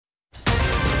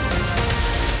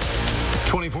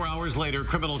24 hours later,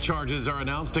 criminal charges are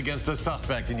announced against the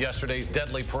suspect in yesterday's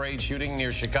deadly parade shooting near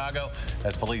Chicago,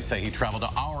 as police say he traveled to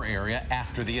our area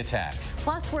after the attack.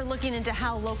 Plus, we're looking into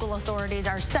how local authorities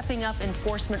are stepping up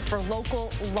enforcement for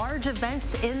local large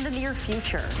events in the near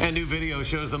future. And new video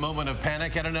shows the moment of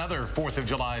panic at another 4th of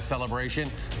July celebration.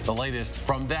 The latest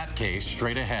from that case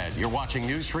straight ahead. You're watching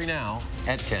News 3 Now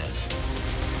at 10.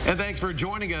 And thanks for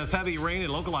joining us. Heavy rain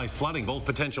and localized flooding, both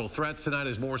potential threats tonight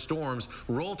as more storms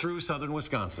roll through southern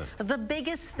Wisconsin. The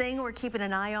biggest thing we're keeping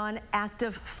an eye on,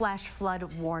 active flash flood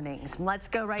warnings. Let's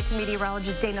go right to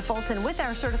meteorologist Dana Fulton with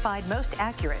our certified most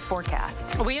accurate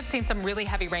forecast. We have seen some really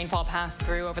heavy rainfall pass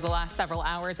through over the last several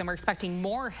hours, and we're expecting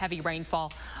more heavy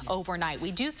rainfall overnight.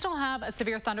 We do still have a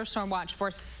severe thunderstorm watch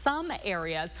for some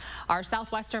areas. Our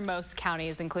southwesternmost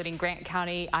counties, including Grant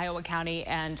County, Iowa County,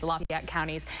 and Lafayette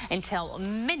counties, until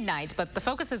midnight, but the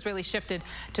focus has really shifted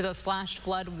to those flash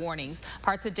flood warnings.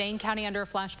 Parts of Dane County under a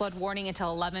flash flood warning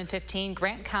until 11:15.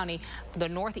 Grant County, the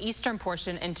northeastern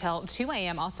portion, until 2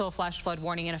 a.m. Also a flash flood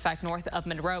warning in effect north of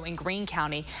Monroe in Greene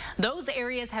County. Those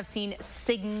areas have seen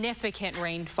significant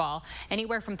rainfall,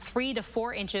 anywhere from 3 to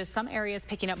 4 inches. Some areas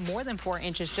picking up more than 4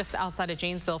 inches just outside of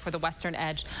Janesville for the western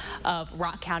edge of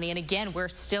Rock County. And again, we're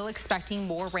still expecting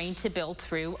more rain to build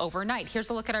through overnight. Here's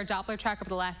a look at our Doppler track over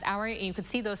the last hour, and you can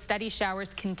see those steady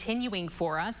showers continuing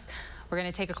for us. We're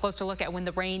going to take a closer look at when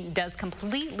the rain does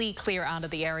completely clear out of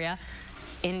the area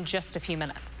in just a few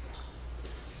minutes.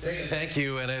 Thank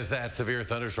you. And as that severe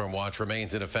thunderstorm watch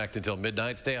remains in effect until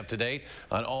midnight, stay up to date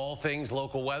on all things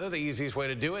local weather. The easiest way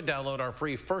to do it, download our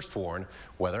free First Warn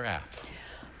weather app.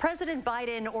 President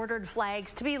Biden ordered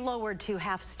flags to be lowered to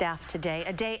half-staff today,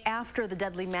 a day after the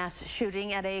deadly mass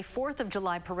shooting at a 4th of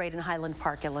July parade in Highland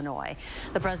Park, Illinois.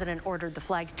 The president ordered the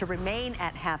flags to remain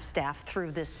at half-staff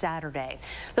through this Saturday.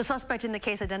 The suspect in the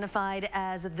case identified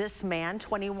as this man,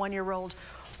 21-year-old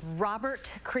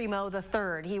Robert Cremo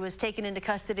III. He was taken into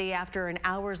custody after an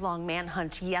hours-long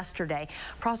manhunt yesterday.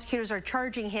 Prosecutors are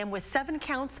charging him with 7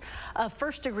 counts of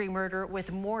first-degree murder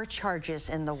with more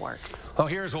charges in the works. Well,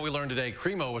 here's what we learned today.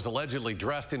 Cremo was allegedly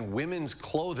dressed in women's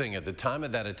clothing at the time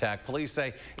of that attack. Police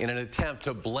say in an attempt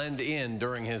to blend in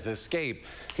during his escape,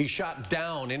 he shot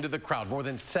down into the crowd more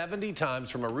than 70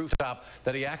 times from a rooftop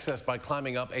that he accessed by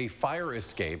climbing up a fire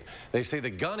escape. They say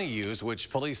the gun he used, which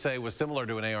police say was similar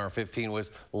to an AR-15, was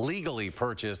legally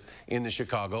purchased in the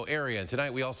Chicago area. And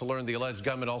tonight we also learned the alleged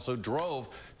gunman also drove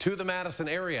to the Madison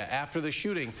area after the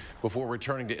shooting before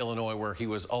returning to Illinois, where he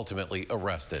was ultimately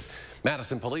arrested.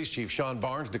 Madison Police Chief Sean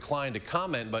Barnes declined to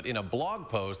comment, but in a blog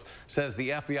post says the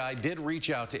FBI did reach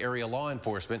out to area law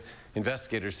enforcement.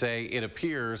 Investigators say it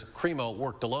appears Cremo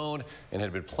worked alone and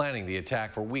had been planning the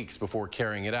attack for weeks before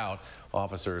carrying it out.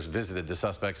 Officers visited the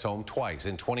suspect's home twice.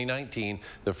 In 2019,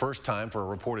 the first time for a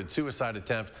reported suicide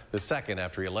attempt, the second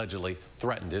after he allegedly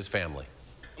threatened his family.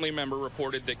 A family member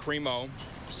reported that Cremo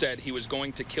said he was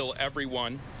going to kill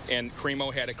everyone, and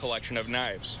Cremo had a collection of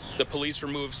knives. The police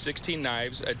removed 16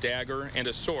 knives, a dagger, and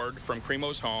a sword from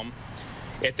Cremo's home.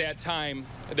 At that time,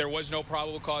 there was no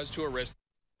probable cause to arrest.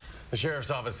 The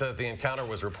sheriff's office says the encounter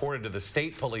was reported to the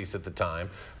state police at the time.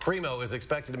 Cremo is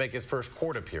expected to make his first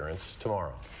court appearance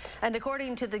tomorrow. And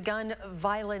according to the Gun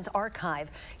Violence Archive,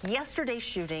 yesterday's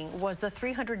shooting was the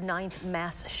 309th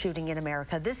mass shooting in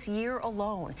America this year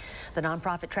alone. The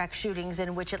nonprofit tracks shootings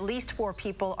in which at least 4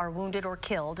 people are wounded or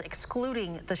killed,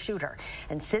 excluding the shooter.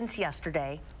 And since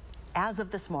yesterday, as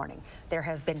of this morning, there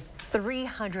have been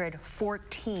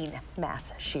 314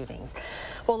 mass shootings.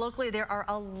 Well, locally, there are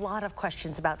a lot of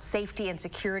questions about safety and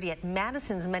security at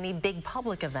Madison's many big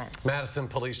public events. Madison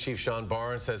Police Chief Sean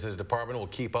Barnes says his department will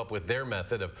keep up with their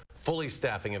method of fully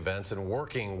staffing events and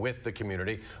working with the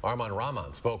community. Armand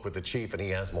Rahman spoke with the chief, and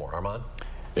he has more. Armand?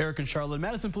 Eric and Charlotte,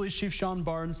 Madison Police Chief Sean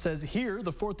Barnes says here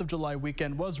the 4th of July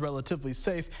weekend was relatively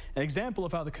safe, an example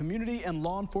of how the community and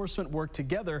law enforcement work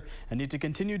together and need to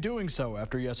continue doing so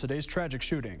after yesterday's tragic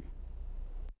shooting.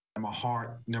 My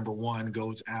heart, number one,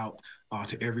 goes out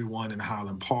to everyone in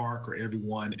Highland Park or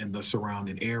everyone in the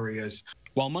surrounding areas.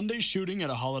 While Monday's shooting at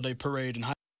a holiday parade in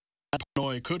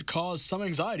Illinois could cause some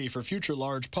anxiety for future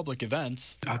large public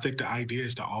events, I think the idea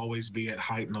is to always be at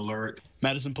heightened alert.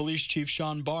 Madison Police Chief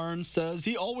Sean Barnes says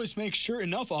he always makes sure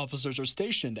enough officers are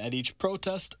stationed at each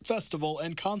protest, festival,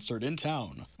 and concert in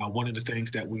town. One of the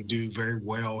things that we do very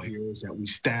well here is that we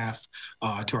staff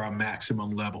to our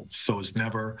maximum levels. So it's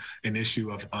never an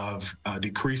issue of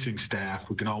decreasing staff.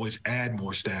 We can always add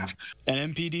more staff.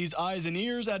 And MPD's eyes and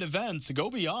ears at events go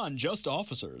beyond just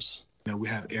officers. You know, we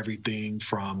have everything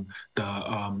from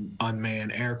the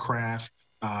unmanned aircraft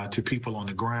to people on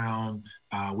the ground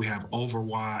we have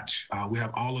Overwatch, we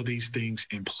have all of these things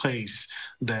in place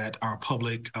that our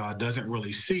public doesn't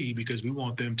really see because we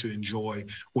want them to enjoy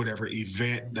whatever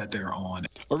event that they're on.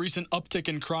 A recent uptick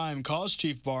in crime caused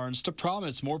Chief Barnes to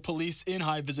promise more police in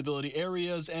high visibility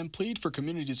areas and plead for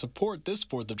community support this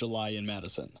 4th of July in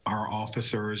Madison. Our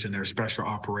officers and their special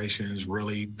operations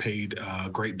really paid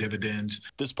great dividends.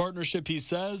 This partnership, he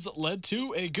says, led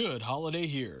to a good holiday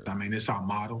here. I mean, it's our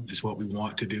model. It's what we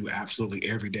want to do absolutely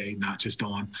every day, not just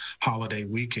on holiday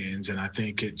weekends. And I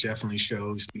think it definitely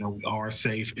shows, we are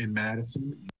safe in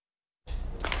Madison.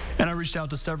 And I reached out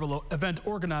to several event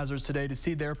organizers today to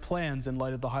see their plans in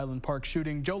light of the Highland Park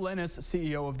shooting. Joe Lennis,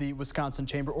 CEO of the Wisconsin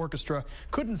Chamber Orchestra,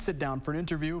 couldn't sit down for an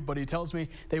interview, but he tells me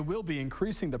they will be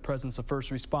increasing the presence of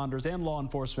first responders and law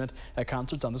enforcement at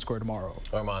concerts on the square tomorrow.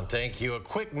 Armand, thank you. A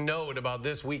quick note about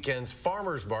this weekend's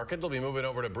farmers market. It'll be moving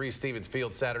over to Breese-Stevens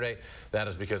Field Saturday. That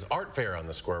is because Art Fair on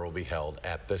the square will be held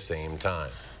at the same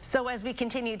time. So as we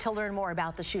continue to learn more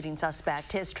about the shooting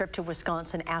suspect, his trip to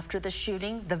Wisconsin after the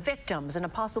shooting, the victims, and a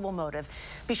possible motive,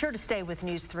 be sure to stay with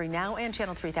News 3 Now and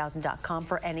Channel3000.com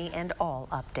for any and all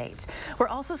updates. We're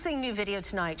also seeing new video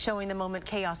tonight showing the moment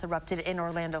chaos erupted in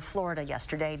Orlando, Florida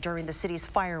yesterday during the city's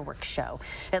fireworks show.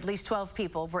 At least 12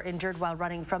 people were injured while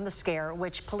running from the scare,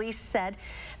 which police said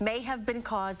may have been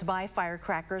caused by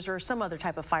firecrackers or some other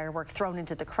type of firework thrown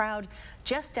into the crowd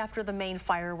just after the main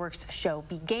fireworks show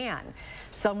began.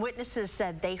 Some witnesses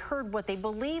said they heard what they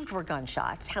believed were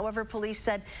gunshots. However, police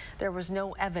said there was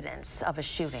no evidence of a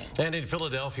shooting. And in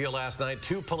Philadelphia last night,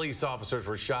 2 police officers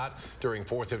were shot during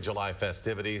 4th of July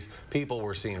festivities. People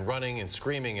were seen running and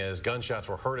screaming as gunshots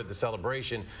were heard at the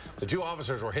celebration. The 2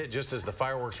 officers were hit just as the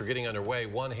fireworks were getting underway.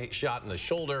 One shot in the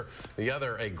shoulder, the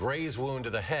other a graze wound to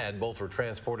the head. Both were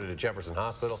transported to Jefferson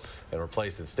Hospital and were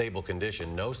placed in stable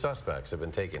condition. No suspects have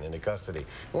been taken into custody.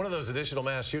 One of those additional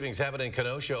mass shootings happened in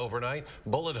Kenosha overnight.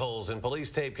 Bullet holes in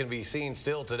police tape can be seen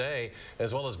still today,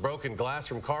 as well as broken glass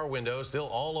from car windows still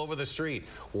all over the street.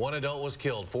 1 adult was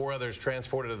killed, 4 others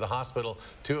transported to the hospital,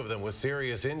 2 of them with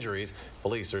serious injuries.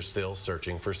 Police are still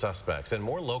searching for suspects. And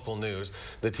more local news,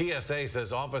 the TSA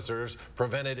says officers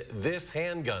prevented this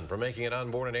handgun from making it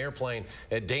on board an airplane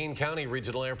at Dane County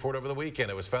Regional Airport over the weekend.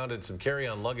 It was found in some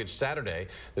carry-on luggage Saturday.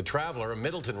 The traveler, a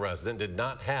Middleton resident, did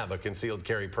not have a concealed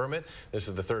carry permit. This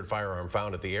is the 3rd firearm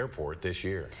found at the airport this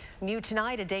year. New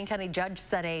tonight, a Dane County judge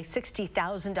set a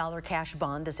 $60,000 cash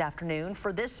bond this afternoon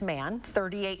for this man,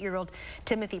 38-year-old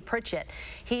Timothy Pritchett.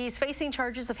 He's facing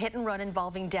charges of hit and run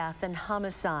involving death and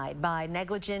homicide by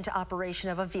negligent operation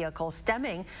of a vehicle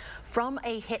stemming from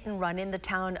a hit and run in the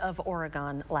town of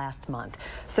Oregon last month.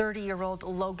 30-year-old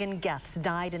Logan Geths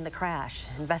died in the crash.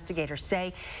 Investigators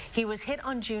say he was hit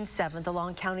on June 7th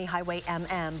along County Highway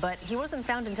MM, but he wasn't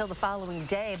found until the following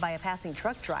day by a passing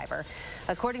truck driver.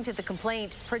 According to the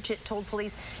complaint, Pritchett told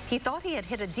police he thought he had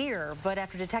hit a deer, but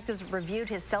after detectives reviewed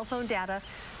his cell phone data,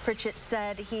 Pritchett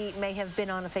said he may have been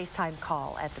on a FaceTime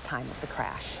call at the time of the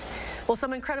crash. Well,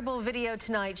 some incredible video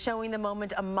tonight showing the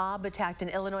moment a mob attacked an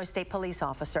Illinois State Police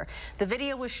officer. The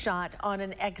video was shot on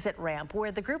an exit ramp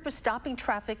where the group was stopping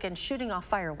traffic and shooting off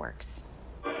fireworks.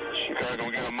 Chicago,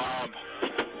 we got a mob.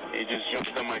 He just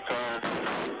jumped in my car.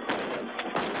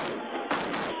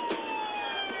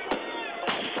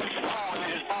 Oh,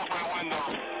 they just broke my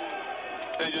window.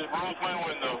 They just broke my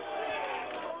window.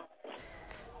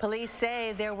 Police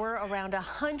say there were around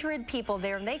 100 people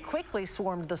there, and they quickly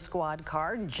swarmed the squad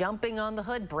car, jumping on the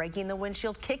hood, breaking the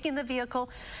windshield, kicking the vehicle,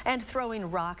 and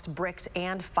throwing rocks, bricks,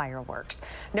 and fireworks.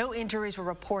 No injuries were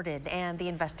reported, and the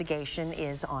investigation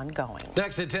is ongoing.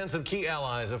 Next at 10, some key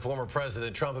allies of former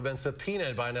President Trump have been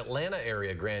subpoenaed by an Atlanta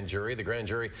area grand jury. The grand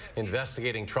jury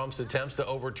investigating Trump's attempts to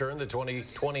overturn the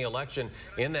 2020 election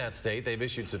in that state. They've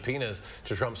issued subpoenas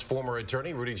to Trump's former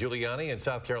attorney, Rudy Giuliani, and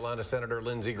South Carolina Senator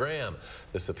Lindsey Graham.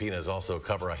 The subpoenas also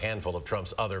cover a handful of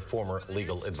Trump's other former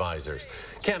legal advisors.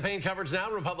 Campaign coverage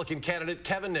now. Republican candidate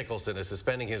Kevin Nicholson is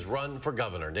suspending his run for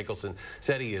governor. Nicholson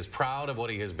said he is proud of what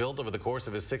he has built over the course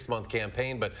of his 6-month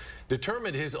campaign, but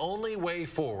determined his only way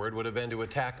forward would have been to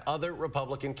attack other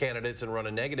Republican candidates and run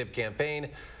a negative campaign,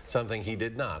 something he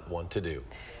did not want to do.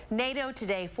 NATO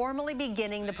today formally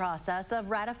beginning the process of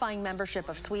ratifying membership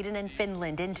of Sweden and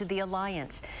Finland into the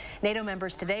alliance. NATO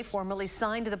members today formally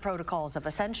signed the Protocols of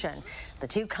Accession. The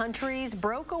 2 countries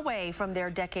broke away from their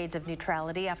decades of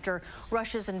neutrality after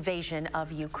Russia's invasion of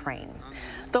Ukraine.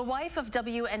 The wife of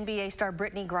WNBA star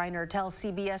Brittany Griner tells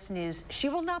CBS News she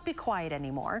will not be quiet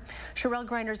anymore. Sherelle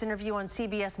Griner's interview on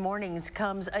CBS Mornings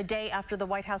comes a day after the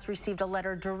White House received a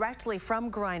letter directly from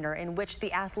Griner in which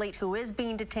the athlete who is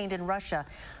being detained in Russia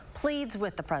pleads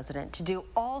with the president to do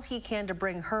all he can to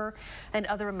bring her and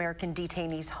other American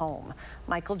detainees home.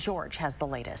 Michael George has the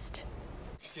latest.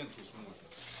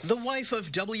 The wife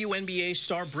of WNBA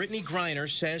star Brittany Griner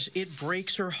says it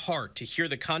breaks her heart to hear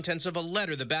the contents of a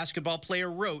letter the basketball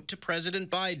player wrote to President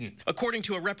Biden. According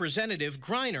to a representative,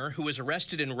 Griner, who was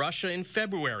arrested in Russia in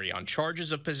February on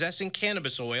charges of possessing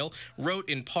cannabis oil, wrote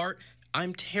in part,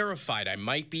 "I'm terrified I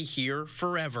might be here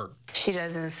forever." She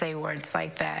doesn't say words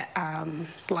like that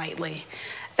lightly.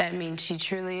 That means she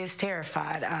truly is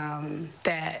terrified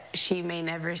that she may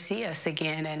never see us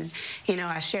again. And, you know,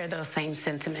 I share those same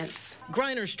sentiments.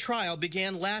 Griner's trial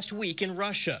began last week in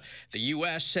Russia. The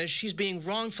U.S. says she's being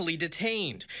wrongfully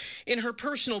detained. In her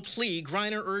personal plea,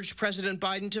 Griner urged President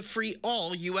Biden to free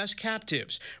all U.S.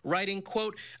 captives, writing,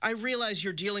 quote, "I realize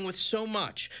you're dealing with so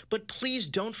much, but please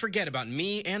don't forget about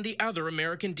me and the other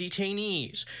American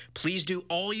detainees. Please do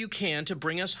all you can to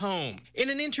bring us home." In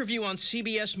an interview on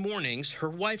CBS Mornings, her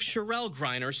wife Sherelle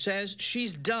Griner says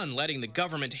she's done letting the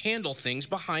government handle things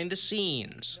behind the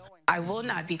scenes. I will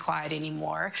not be quiet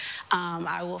anymore.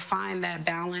 I will find that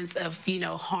balance of, you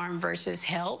know, harm versus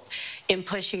help in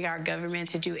pushing our government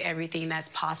to do everything that's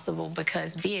possible,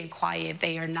 because being quiet,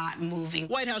 they are not moving.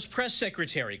 White House Press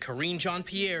Secretary Karine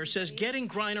Jean-Pierre says getting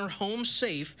Griner home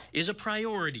safe is a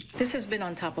priority. This has been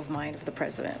on top of mind of the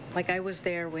president. Like, I was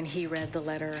there when he read the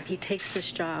letter. He takes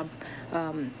this job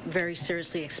very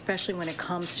seriously, especially when it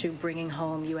comes to bringing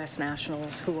home U.S.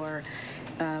 nationals who are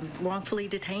wrongfully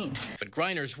detained. But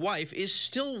Griner's wife is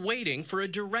still waiting for a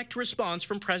direct response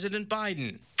from President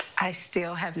Biden. I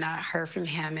still have not heard from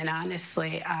him, and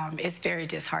honestly, it's very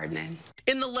disheartening.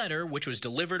 In the letter, which was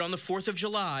delivered on the 4th of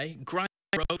July, Griner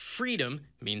wrote, "Freedom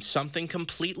means something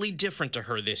completely different to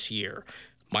her this year."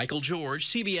 Michael George,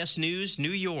 CBS News,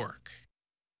 New York.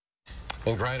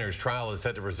 And Griner's trial is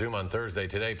set to resume on Thursday.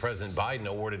 Today, President Biden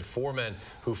awarded 4 men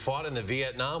who fought in the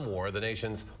Vietnam War the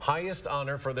nation's highest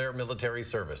honor for their military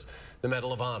service, the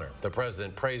Medal of Honor. The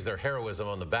president praised their heroism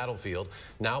on the battlefield,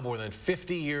 now more than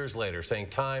 50 years later, saying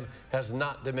time has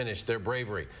not diminished their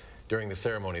bravery. During the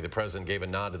ceremony, the president gave a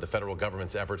nod to the federal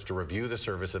government's efforts to review the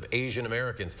service of Asian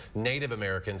Americans, Native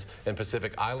Americans, and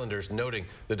Pacific Islanders, noting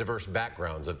the diverse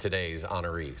backgrounds of today's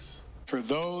honorees. For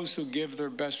those who give their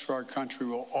best for our country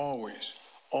will always,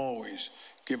 always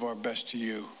give our best to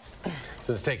you.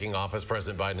 Since taking office,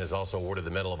 President Biden has also awarded the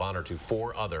Medal of Honor to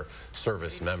 4 other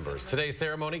service members. Today's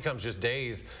ceremony comes just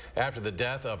days after the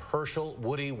death of Herschel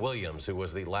Woody Williams, who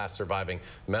was the last surviving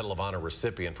Medal of Honor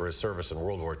recipient for his service in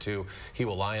World War II. He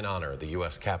will lie in honor at the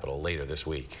U.S. Capitol later this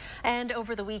week. And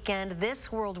over the weekend,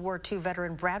 this World War II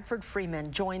veteran Bradford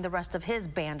Freeman joined the rest of his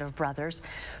band of brothers.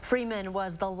 Freeman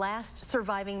was the last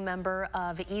surviving member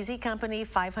of Easy Company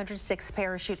 506th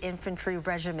Parachute Infantry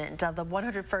Regiment of the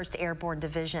 101st Airborne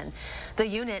Division. The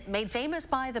unit, made famous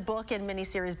by the book and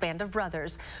miniseries Band of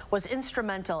Brothers, was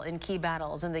instrumental in key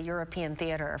battles in the European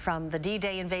theater, from the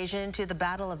D-Day invasion to the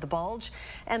Battle of the Bulge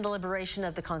and the liberation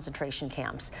of the concentration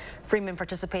camps. Freeman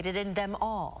participated in them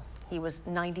all. He was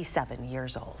 97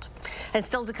 years old. And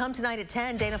still to come tonight at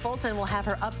 10, Dana Fulton will have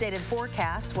her updated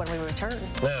forecast when we return.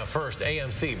 Now, first,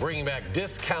 AMC bringing back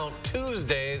Discount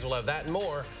Tuesdays. We'll have that and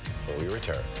more when we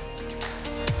return.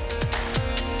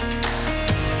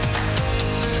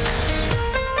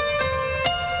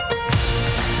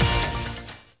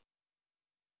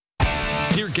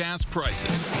 Dear gas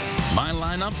prices, my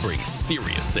lineup brings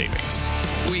serious savings.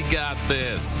 We got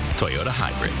this. Toyota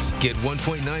Hybrids. Get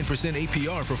 1.9%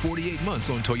 APR for 48 months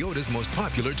on Toyota's most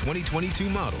popular 2022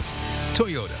 models.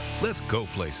 Toyota, let's go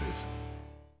places.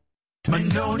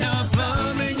 Monona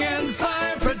Plumbing and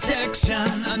Fire Protection,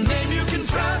 a name you can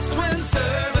trust when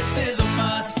service is a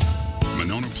must.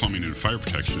 Monona Plumbing and Fire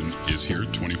Protection is here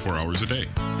 24 hours a day.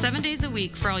 7 days a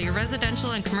week for all your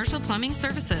residential and commercial plumbing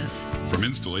services. From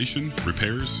installation,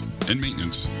 repairs, and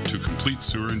maintenance to complete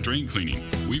sewer and drain cleaning,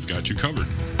 we've got you covered.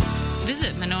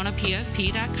 Visit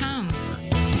MononaPFP.com.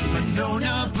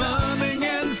 Monona Plumbing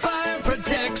and Fire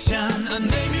Protection, a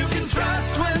name you can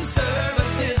trust when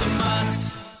service is a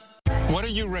must. What are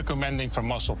you recommending for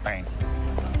muscle pain?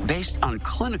 Based on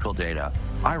clinical data,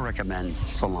 I recommend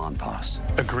Salon Pass.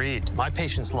 Agreed. My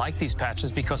patients like these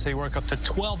patches because they work up to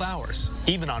 12 hours,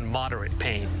 even on moderate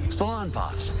pain. Salon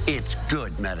Pass, it's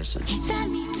good medicine.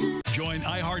 Join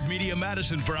iHeartMedia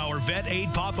Madison for our Vet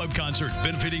Aid pop-up concert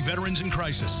benefiting veterans in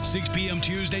crisis. 6 p.m.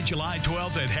 Tuesday, July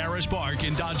 12th at Harris Park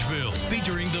in Dodgeville,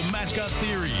 featuring the Mascot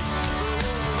Theory.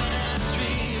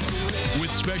 With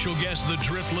special guest, the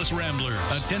Driftless Rambler.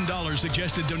 A $10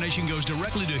 suggested donation goes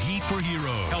directly to Heat for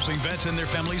Heroes, helping vets and their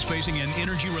families facing an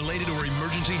energy-related or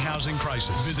emergency housing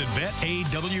crisis. Visit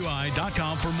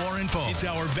vetaidwi.com for more info. It's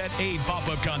our Vet Aid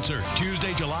pop-up concert,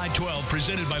 Tuesday, July 12th,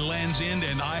 presented by Land's End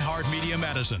and iHeartMedia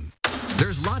Madison.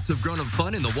 There's lots of grown-up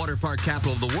fun in the water park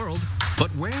capital of the world,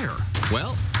 but where?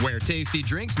 Well, where tasty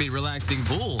drinks meet relaxing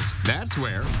pools. That's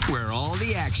where all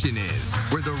the action is.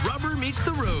 Where the rubber meets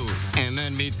the road and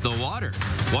then meets the water.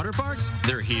 Water parks,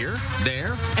 they're here,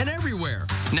 there, and everywhere.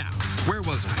 Now, where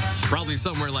was I? Probably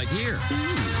somewhere like here.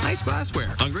 Nice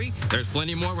glassware. Hungry? There's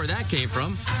plenty more where that came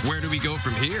from. Where do we go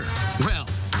from here? Well,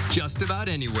 just about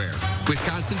anywhere.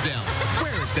 Wisconsin Dells,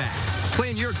 where it's at.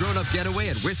 Plan your grown-up getaway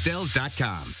at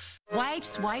WISC-TV.com.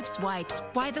 Wipes, wipes, wipes.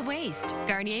 Why the waste?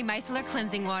 Garnier Micellar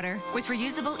Cleansing Water with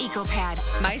reusable EcoPad.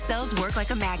 Micelles work like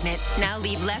a magnet. Now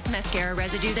leave less mascara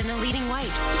residue than the leading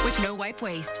wipes. With no wipe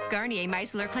waste. Garnier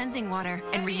Micellar Cleansing Water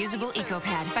and reusable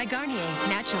EcoPad by Garnier,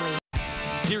 naturally.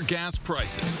 Dear gas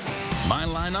prices, my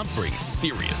lineup brings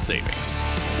serious savings.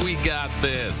 We got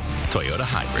this. Toyota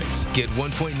hybrids. Get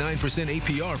 1.9%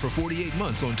 APR for 48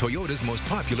 months on Toyota's most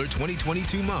popular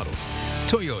 2022 models.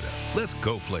 Toyota, let's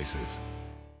go places.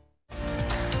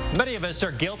 Many of us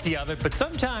are guilty of it, but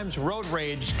sometimes road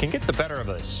rage can get the better of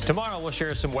us. Tomorrow, we'll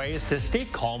share some ways to stay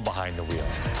calm behind the wheel.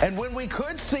 And when we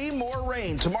could see more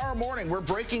rain, tomorrow morning, we're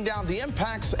breaking down the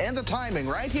impacts and the timing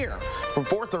right here from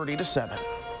 4:30 to 7.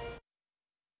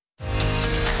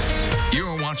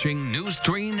 You're watching News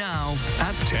 3 Now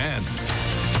at 10.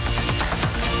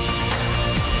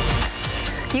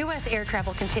 U.S. air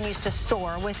travel continues to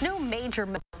soar with no major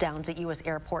meltdowns at U.S.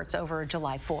 airports over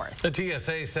July 4th. The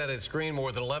TSA said it screened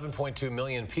more than 11.2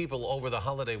 million people over the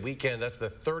holiday weekend. That's the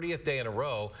 30th day in a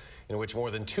row in which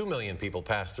more than 2 million people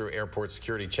passed through airport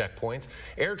security checkpoints.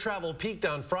 Air travel peaked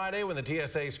on Friday when the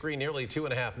TSA screened nearly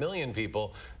 2.5 million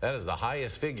people. That is the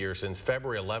highest figure since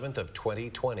February 11th of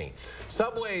 2020.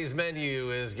 Subway's menu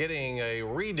is getting a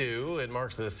redo. It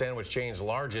marks the sandwich chain's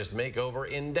largest makeover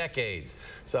in decades.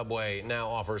 Subway now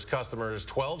offers customers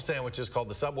 12 sandwiches called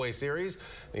the Subway Series.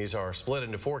 These are split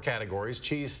into 4 categories: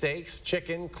 cheese steaks,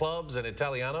 chicken, clubs, and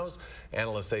Italianos.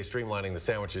 Analysts say streamlining the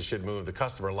sandwiches should move the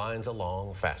customer lines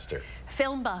along faster.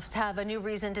 Film buffs have a new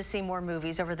reason to see more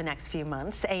movies over the next few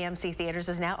months. AMC Theaters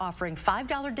is now offering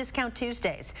 $5 discount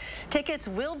Tuesdays. Tickets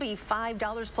will be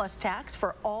 $5 plus tax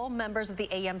for all members of the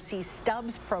AMC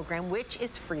Stubs program, which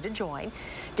is free to join.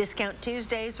 Discount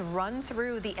Tuesdays run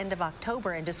through the end of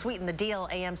October, and to sweeten the deal,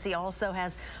 AMC also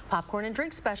has popcorn and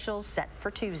drink specials set for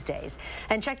Tuesdays.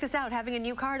 And check this out, having a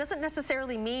new car doesn't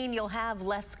necessarily mean you'll have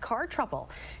less car trouble.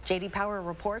 J.D. Power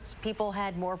reports people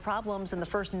had more problems in the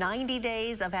first 90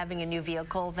 days of having a new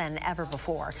vehicle than ever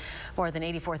before. More than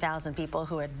 84,000 people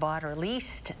who had bought or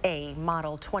leased a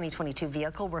model 2022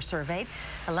 vehicle were surveyed.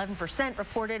 11%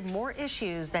 reported more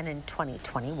issues than in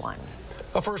 2021.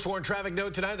 A first warn traffic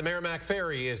note tonight. The Merrimack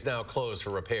Ferry is now closed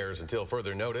for repairs until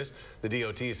further notice. The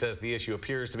DOT says the issue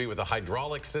appears to be with a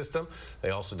hydraulic system. They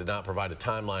also did not provide a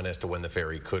timeline as to when the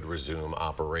ferry could resume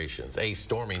operations. A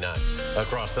stormy night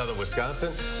across southern Wisconsin.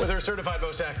 With her certified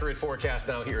most accurate forecast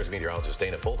now, here is meteorologist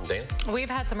Dana Fulton. Dana? We've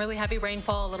had some really heavy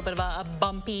rainfall, a little bit of a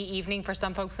bumpy evening for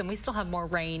some folks, and we still have more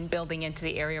rain building into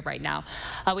the area right now.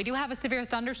 We do have a severe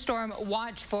thunderstorm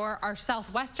watch for our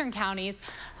southwestern counties.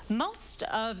 Most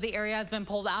of the area has been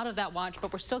pulled out of that watch,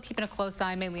 but we're still keeping a close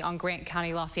eye mainly on Grant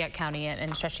County, Lafayette County,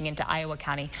 and stretching into Iowa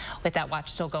County, with that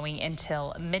watch still going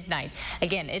until midnight.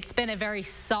 Again, it's been a very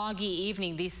soggy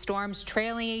evening. These storms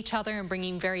trailing each other and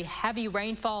bringing very heavy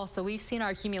rainfall, so we've seen our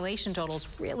accumulation totals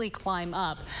really climb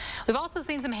up. We've also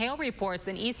seen some hail reports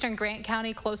in eastern Grant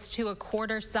County, close to a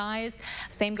quarter size.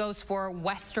 Same goes for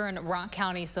western Rock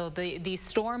County. So these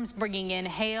storms bringing in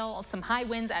hail, some high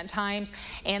winds at times,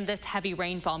 and this heavy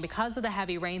rainfall. And because of the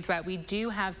heavy rain threat, we do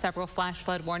have several flash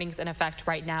flood warnings in effect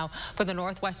right now for the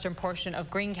northwestern portion of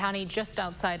Greene County, just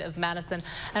outside of Madison,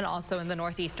 and also in the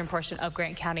northeastern portion of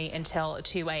Grant County until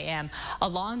 2 a.m.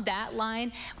 Along that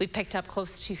line, we picked up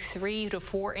close to 3 to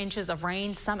 4 inches of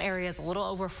rain, some areas a little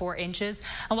over 4 inches.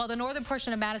 And while the northern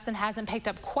portion of Madison hasn't picked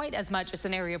up quite as much, it's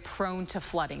an area prone to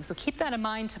flooding. So keep that in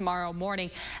mind tomorrow morning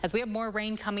as we have more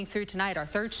rain coming through tonight. Our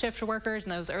third shift workers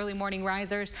and those early morning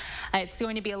risers, it's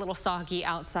going to be a little soggy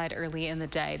outside outside early in the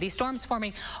day. These storms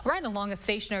forming right along a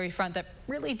stationary front that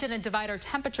really didn't divide our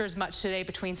temperatures much today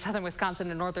between southern Wisconsin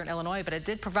and northern Illinois, but it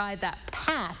did provide that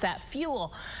path, that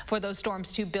fuel for those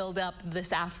storms to build up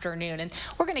this afternoon. And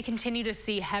we're going to continue to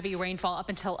see heavy rainfall up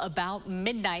until about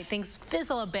midnight. Things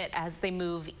fizzle a bit as they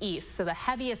move east. So the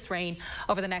heaviest rain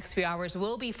over the next few hours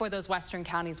will be for those western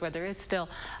counties where there is still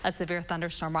a severe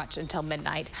thunderstorm watch until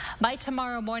midnight. By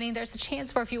tomorrow morning, there's a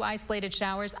chance for a few isolated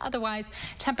showers. Otherwise,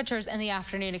 temperatures in the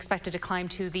afternoon expected to climb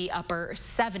to the upper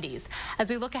 70s. As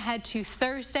we look ahead to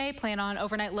Thursday, plan on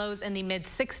overnight lows in the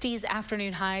mid-60s.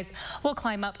 Afternoon highs will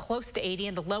climb up close to 80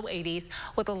 in the low 80s,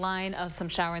 with a line of some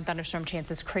shower and thunderstorm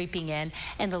chances creeping in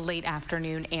the late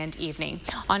afternoon and evening.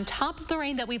 On top of the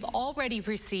rain that we've already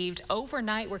received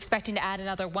overnight, we're expecting to add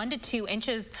another 1 to 2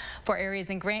 inches for areas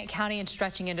in Grant County and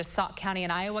stretching into Sauk County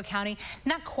and Iowa County.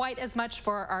 Not quite as much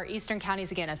for our eastern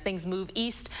counties. Again, as things move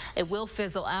east, it will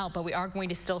fizzle out, but we are going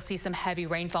to still see some heavy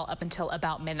rainfall up until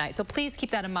about midnight. So please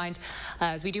keep that in mind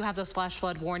as we do have those flash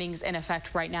flood warnings in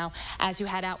effect right now. As you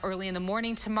head out early in the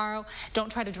morning tomorrow,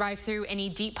 don't try to drive through any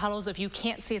deep puddles. If you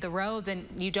can't see the road, then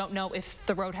you don't know if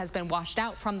the road has been washed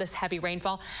out from this heavy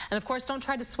rainfall. And of course, don't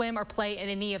try to swim or play in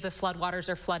any of the floodwaters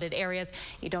or flooded areas.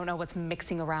 You don't know what's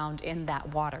mixing around in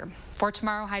that water. For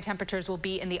tomorrow, high temperatures will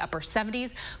be in the upper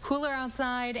 70s, cooler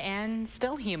outside and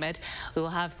still humid. We will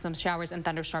have some showers and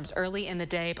thunderstorms early in the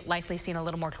day, but likely seeing a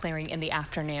little more clearing in the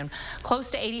afternoon.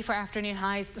 Close to 80 for afternoon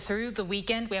highs through the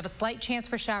weekend. We have a slight chance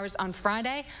for showers on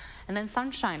Friday, and then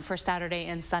sunshine for Saturday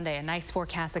and Sunday. A nice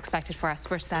forecast expected for us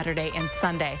for Saturday and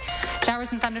Sunday.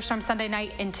 Showers and thunderstorms Sunday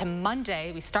night into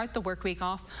Monday. We start the work week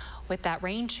off with that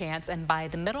rain chance, and by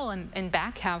the middle and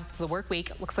back half of the work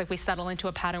week, looks like we settle into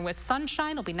a pattern with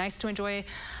sunshine. It'll be nice to enjoy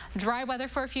dry weather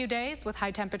for a few days with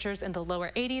high temperatures in the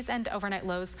lower 80s and overnight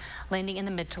lows landing in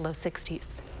the mid to low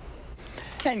 60s.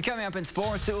 And coming up in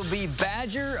sports, it will be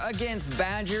Badger against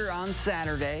Badger on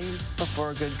Saturday, but for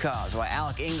a good cause. Why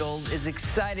Alec Ingold is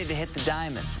excited to hit the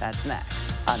diamond. That's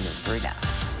next on News 3 Now.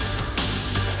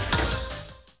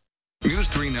 News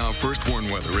 3 Now First Warn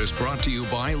Weather is brought to you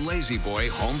by Lazy Boy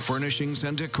Home Furnishings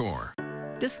and Decor.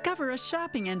 Discover a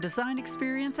shopping and design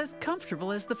experience as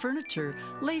comfortable as the furniture.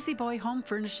 Lazy Boy Home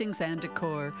Furnishings and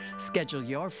Decor. Schedule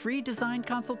your free design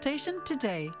consultation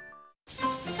today.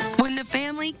 When the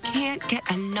family can't get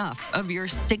enough of your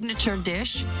signature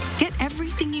dish, get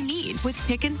everything you need with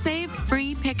Pick and Save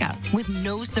free pickup with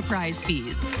no surprise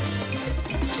fees.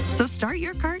 So start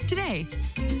your cart today.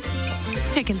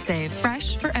 Pick and Save,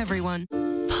 fresh for everyone.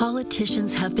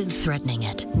 Politicians have been threatening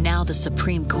it. Now the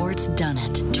Supreme Court's done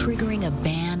it, triggering a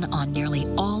ban on nearly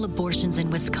all abortions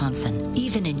in Wisconsin,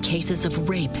 even in cases of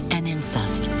rape and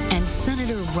incest. And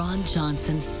Senator Ron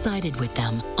Johnson sided with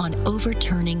them on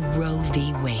overturning Roe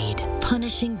v. Wade,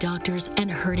 punishing doctors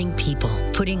and hurting people,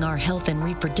 putting our health and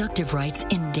reproductive rights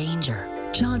in danger.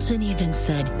 Johnson even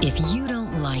said, if you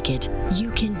don't like it, you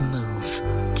can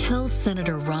move. Tell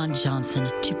Senator Ron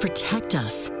Johnson to protect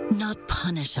us, not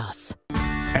punish us.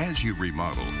 As you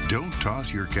remodel, don't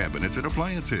toss your cabinets and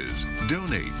appliances.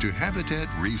 Donate to Habitat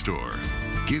Restore.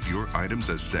 Give your items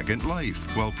a second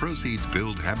life while proceeds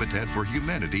build Habitat for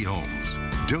Humanity homes.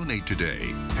 Donate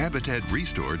today. Habitat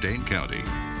Restore, Dane County.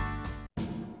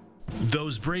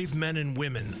 Those brave men and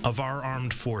women of our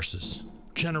armed forces,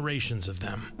 generations of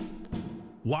them.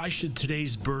 Why should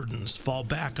today's burdens fall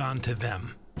back onto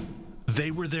them?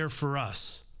 They were there for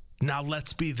us. Now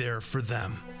let's be there for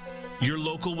them. Your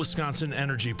local Wisconsin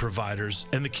energy providers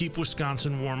and the Keep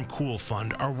Wisconsin Warm Cool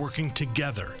Fund are working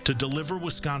together to deliver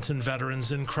Wisconsin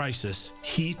veterans in crisis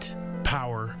heat,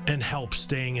 power, and help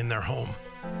staying in their home.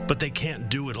 But they can't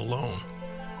do it alone.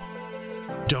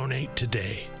 Donate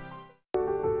today.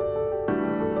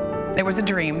 It was a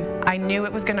dream. I knew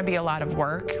it was going to be a lot of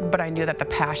work, but I knew that the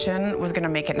passion was going to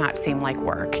make it not seem like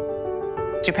work.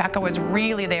 JPACA was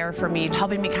really there for me,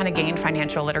 helping me kind of gain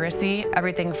financial literacy,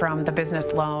 everything from the business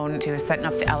loan to setting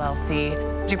up the LLC.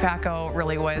 JPACA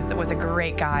really was a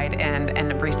great guide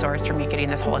and a resource for me getting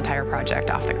this whole entire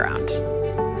project off the ground.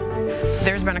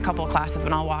 There's been a couple of classes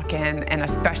when I'll walk in, and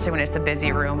especially when it's the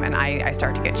busy room and I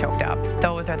start to get choked up.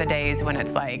 Those are the days when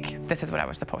it's like, this is what I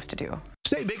was supposed to do.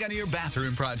 Save big on your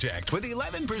bathroom project with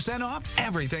 11% off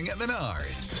everything at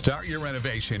Menards. Start your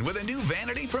renovation with a new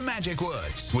vanity from Magic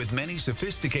Woods. With many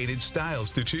sophisticated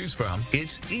styles to choose from,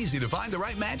 it's easy to find the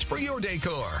right match for your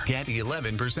decor. Get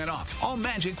 11% off all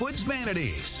Magic Woods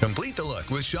vanities. Complete the look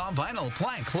with Shaw Vinyl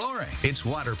Plank Flooring. It's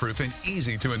waterproof and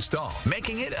easy to install,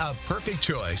 making it a perfect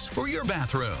choice for your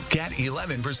bathroom. Get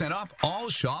 11% off all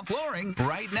Shaw flooring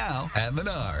right now at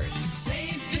Menards.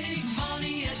 Save big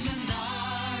money at Menards.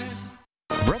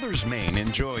 Brothers Maine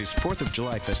enjoys 4th of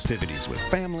July festivities with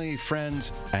family,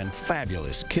 friends, and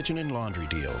fabulous kitchen and laundry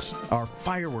deals. Our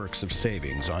fireworks of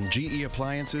savings on GE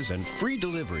appliances and free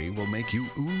delivery will make you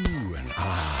ooh and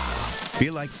ah.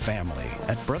 Feel like family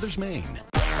at Brothers Maine.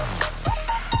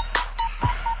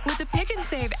 With the Pick and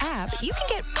Save app, you can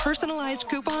get personalized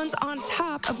coupons on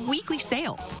top of weekly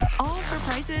sales, all for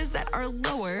prices that are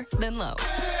lower than low.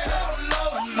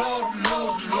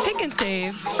 Pick and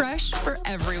Save, fresh for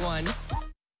everyone.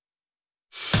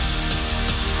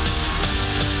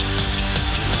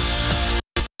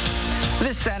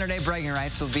 This Saturday, bragging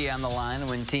rights will be on the line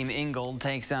when Team Ingold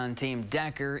takes on Team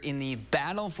Decker in the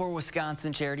Battle for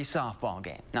Wisconsin charity softball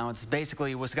game. Now, it's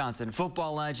basically Wisconsin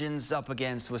football legends up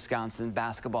against Wisconsin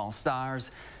basketball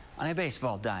stars on a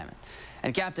baseball diamond.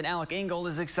 And Captain Alec Ingold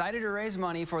is excited to raise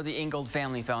money for the Ingold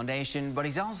Family Foundation, but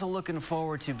he's also looking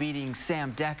forward to beating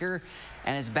Sam Decker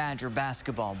and his Badger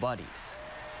basketball buddies.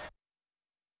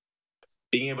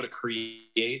 Being able to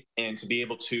create and to be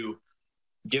able to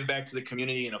give back to the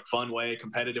community in a fun way,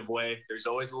 competitive way. There's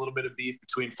always a little bit of beef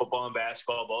between football and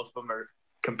basketball. Both of them are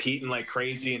competing like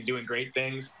crazy and doing great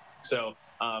things. So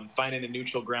finding a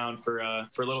neutral ground for a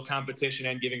little competition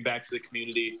and giving back to the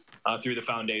community through the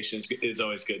foundation is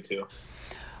always good too.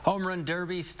 Home Run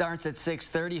Derby starts at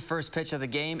 6:30. First pitch of the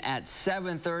game at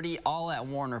 7:30, all at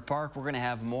Warner Park. We're going to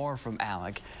have more from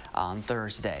Alec on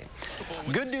Thursday.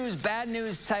 Good news, bad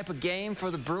news type of game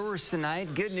for the Brewers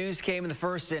tonight. Good news came in the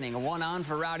first inning. A 1 on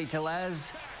for Rowdy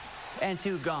Tellez and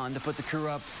 2 gone to put the Crew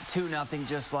up 2-0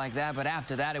 just like that. But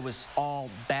after that, it was all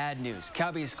bad news.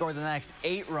 Cubbies scored the next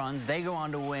 8 runs. They go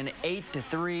on to win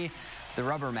 8-3. The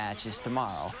rubber match is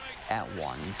tomorrow at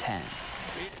 1:10.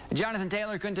 Jonathan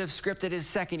Taylor couldn't have scripted his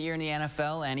second year in the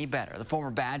NFL any better. The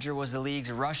former Badger was the league's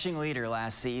rushing leader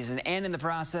last season, and in the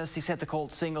process, he set the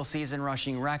Colts' single-season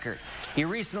rushing record. He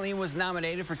recently was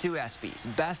nominated for 2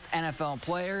 ESPYs, Best NFL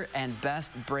Player and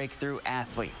Best Breakthrough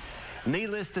Athlete.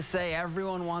 Needless to say,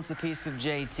 everyone wants a piece of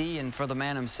JT, and for the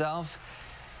man himself,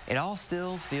 it all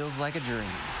still feels like a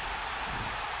dream.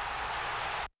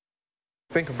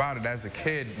 Think about it, as a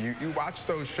kid, you watch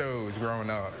those shows growing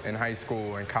up in high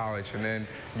school and college, and then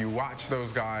you watch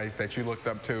those guys that you looked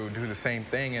up to do the same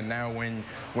thing, and now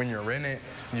when you're in it,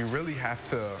 you really have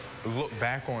to look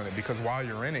back on it, because while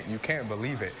you're in it, you can't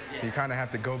believe it. You kind of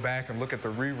have to go back and look at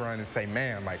the rerun and say,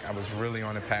 man, like, I was really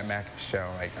on the Pat McAfee show.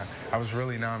 Like, I was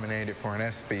really nominated for an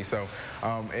ESPY. So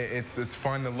it's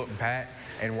fun to look back,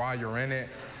 and while you're in it,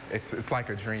 it's like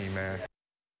a dream, man.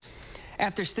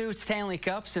 After Stu's Stanley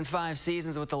Cups and 5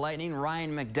 seasons with the Lightning,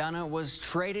 Ryan McDonough was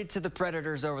traded to the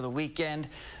Predators over the weekend.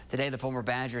 Today, the former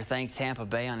Badger thanked Tampa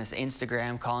Bay on his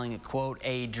Instagram, calling it, quote,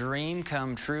 a dream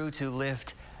come true to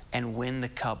lift and win the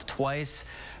Cup twice.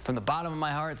 From the bottom of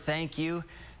my heart, thank you.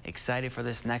 Excited for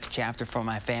this next chapter for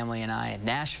my family and I in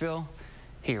Nashville.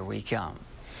 Here we come.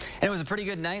 And it was a pretty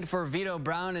good night for Vito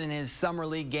Brown in his Summer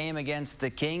League game against the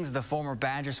Kings. The former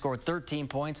Badger scored 13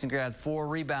 points and grabbed 4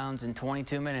 rebounds in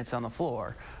 22 minutes on the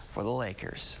floor for the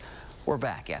Lakers. We're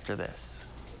back after this.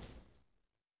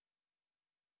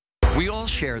 We all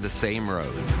share the same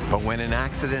roads, but when an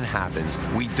accident happens,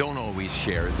 we don't always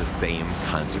share the same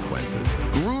consequences.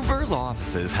 Gruber Law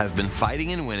Offices has been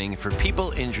fighting and winning for people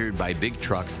injured by big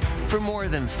trucks for more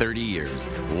than 30 years.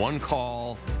 One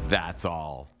call, that's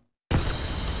all.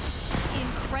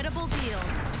 Incredible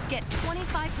deals. Get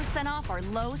 25% off our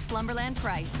low Slumberland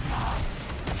price.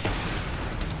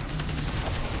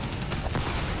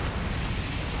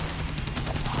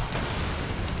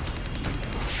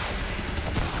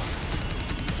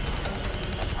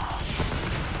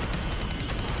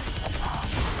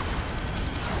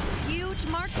 Huge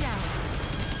markdowns.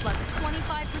 Plus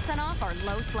 25% off our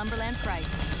low Slumberland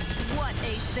price. What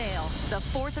a sale. The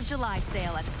 4th of July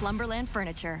sale at Slumberland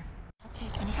Furniture.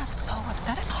 And he got so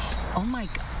upset at me. Oh my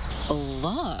God.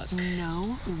 Look.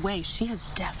 No way. She has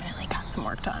definitely got some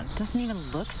work done. Doesn't even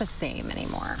look the same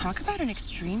anymore. Talk about an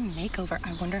extreme makeover.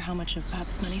 I wonder how much of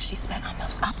Bob's money she spent on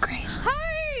those upgrades.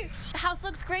 Hey! The house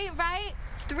looks great, right?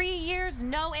 3 years,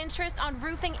 no interest on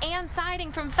roofing and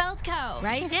siding from Feldco.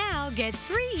 Right now, get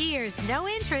 3 years, no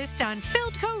interest on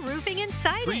Feldco Roofing and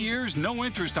Siding. 3 years, no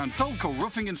interest on Feldco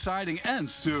Roofing and Siding, and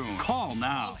soon. Call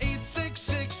now.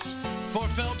 866 for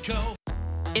Feldco.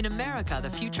 In America, the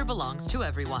future belongs to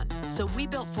everyone. So we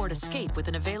built Ford Escape with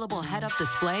an available head-up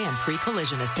display and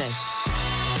pre-collision assist.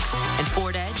 And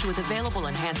Ford Edge with available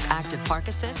enhanced active park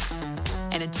assist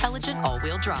and intelligent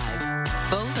all-wheel drive.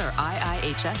 Both are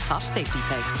IIHS top safety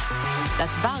picks.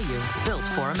 That's value built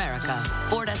for America.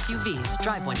 Ford SUVs.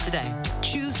 Drive one today.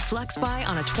 Choose FlexBuy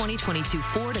on a 2022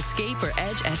 Ford Escape or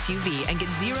Edge SUV and get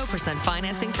 0%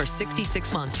 financing for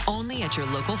 66 months only at your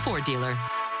local Ford dealer.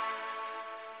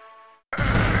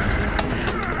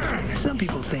 Some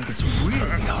people think it's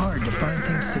really hard to find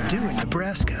things to do in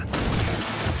Nebraska.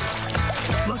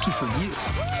 Lucky for you,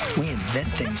 we invent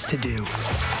things to do.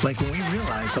 Like when we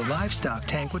realized a livestock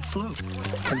tank would float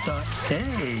and thought,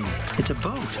 hey, it's a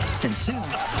boat. And soon,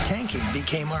 tanking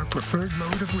became our preferred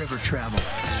mode of river travel.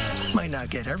 Might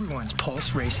not get everyone's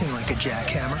pulse racing like a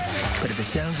jackhammer, but if it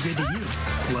sounds good to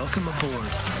you, welcome aboard.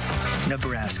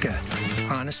 Nebraska.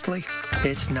 Honestly,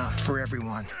 it's not for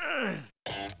everyone.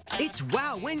 It's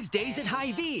Wow Wednesdays at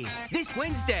Hy-Vee this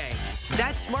Wednesday.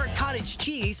 That Smart Cottage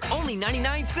cheese, only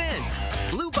 99 cents.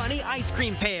 Blue Bunny ice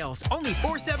cream pails, only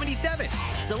 $4.77.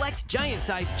 Select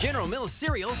giant-sized General Mills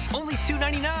cereal, only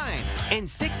 $2.99. And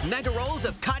 6 mega rolls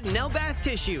of Cottonelle bath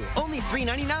tissue, only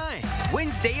 $3.99.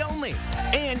 Wednesday only.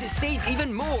 And save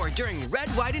even more during Red,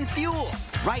 White, and Fuel.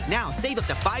 Right now, save up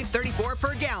to $5.34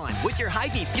 per gallon with your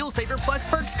Hy-Vee Fuel Saver Plus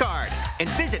Perks card. And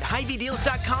visit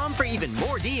HyVeeDeals.com for even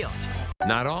more deals.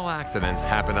 Not all accidents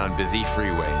happen on busy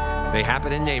freeways. They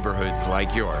happen in neighborhoods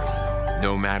like yours.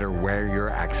 No matter where your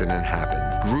accident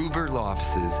happened, Gruber Law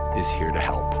Offices is here to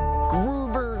help.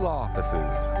 Gruber Law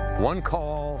Offices. One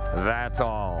call, that's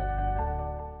all.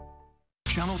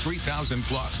 Channel 3000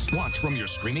 Plus. Watch from your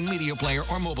streaming media player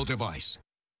or mobile device.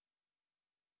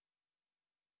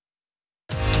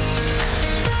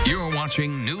 You're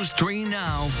watching News 3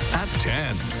 Now at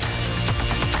 10.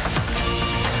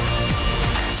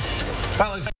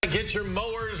 Well, get your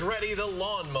mowers ready. The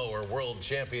Lawnmower World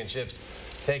Championships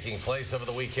taking place over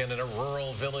the weekend in a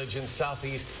rural village in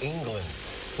southeast England.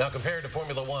 Now, compared to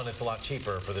Formula One, it's a lot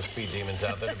cheaper for the speed demons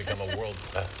out there to become a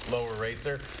world-class mower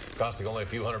racer, costing only a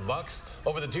few $100.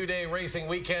 Over the 2-day racing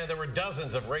weekend, there were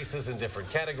dozens of races in different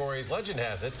categories. Legend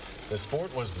has it, the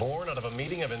sport was born out of a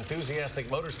meeting of enthusiastic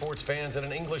motorsports fans at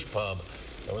an English pub.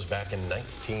 That was back in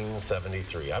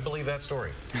 1973. I believe that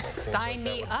story. Sign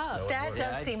me up. That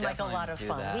does seem like a lot of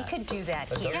fun. We could do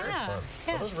that here.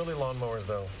 Are those really lawnmowers,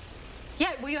 though?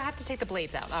 Yeah, well, you have to take the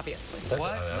blades out, obviously.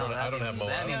 What? I don't have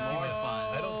mowers.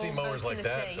 I don't see mowers like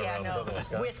that around southern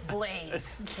Wisconsin. With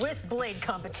blades. With blade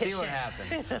competition. See what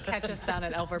happens. Catch us down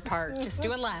at Elver Park. Just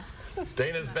doing laps.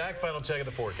 Dana's back. Final check of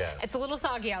the forecast. It's a little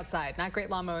soggy outside. Not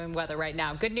great lawn mowing weather right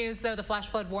now. Good news, though. The flash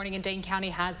flood warning in Dane County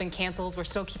has been canceled. We're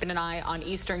still keeping an eye on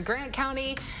eastern Grant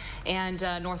County and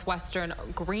northwestern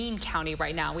Greene County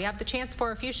right now. We have the chance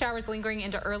for a few showers lingering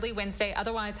into early Wednesday.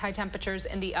 Otherwise, high temperatures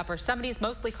in the upper 70s,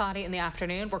 mostly cloudy in the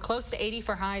afternoon. We're close to 80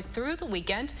 for highs through the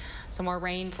weekend. Some more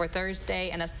rain for Thursday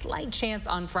and a slight chance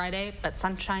on Friday, but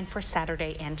sunshine for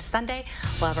Saturday and Sunday.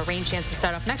 We'll have a rain chance to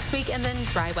start off next week and then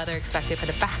dry weather expected for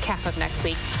the back half of next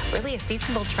week. Really a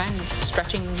seasonal trend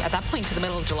stretching at that point to the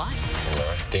middle of July. All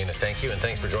right, Dana, thank you, and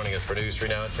thanks for joining us for News 3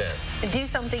 Now at 10. Do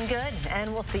something good,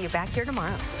 and we'll see you back here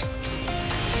tomorrow.